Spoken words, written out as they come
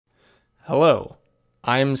Hello,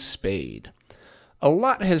 I'm Spade. A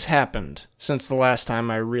lot has happened since the last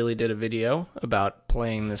time I really did a video about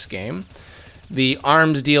playing this game. The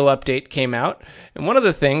ARMS deal update came out, and one of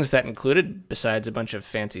the things that included, besides a bunch of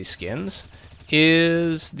fancy skins,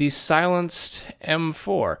 is the silenced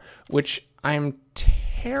M4, which I'm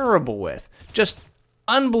terrible with. Just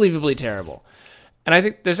unbelievably terrible. And I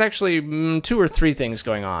think there's actually two or three things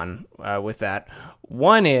going on with that.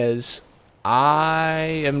 One is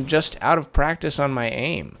I am just out of practice on my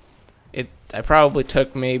aim. I probably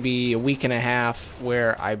took maybe a week and a half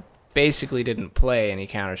where I basically didn't play any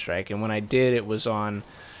Counter-Strike, and when I did, it was on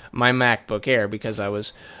my MacBook Air because I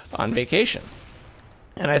was on vacation.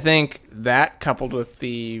 And I think that, coupled with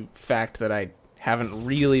the fact that I haven't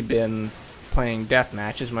really been playing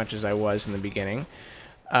deathmatch as much as I was in the beginning,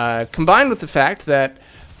 combined with the fact that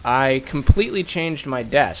I completely changed my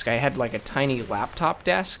desk. I had like a tiny laptop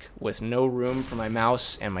desk with no room for my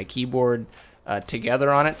mouse and my keyboard together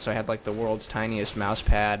on it, so I had like the world's tiniest mouse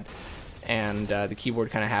pad and the keyboard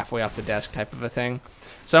kind of halfway off the desk type of a thing.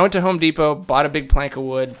 So I went to Home Depot, bought a big plank of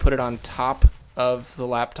wood, put it on top of the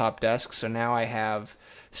laptop desk, so now I have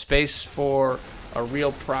space for a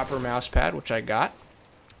real proper mouse pad, which I got,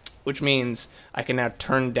 which means I can now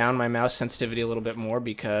turn down my mouse sensitivity a little bit more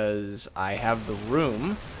because I have the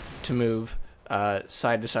room to move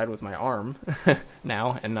side to side with my arm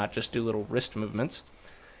now and not just do little wrist movements.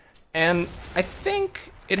 And I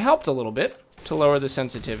think it helped a little bit to lower the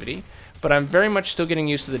sensitivity, but I'm very much still getting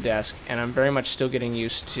used to the desk, and I'm very much still getting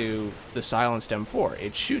used to the silenced M4.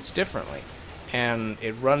 It shoots differently, and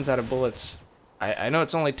it runs out of bullets. I know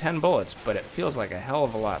it's only 10 bullets, but it feels like a hell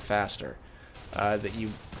of a lot faster that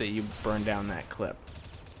you burn down that clip.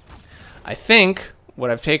 I think what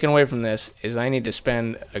I've taken away from this is I need to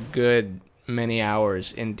spend a good many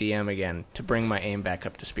hours in DM again to bring my aim back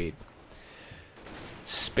up to speed.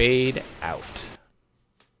 Spade out.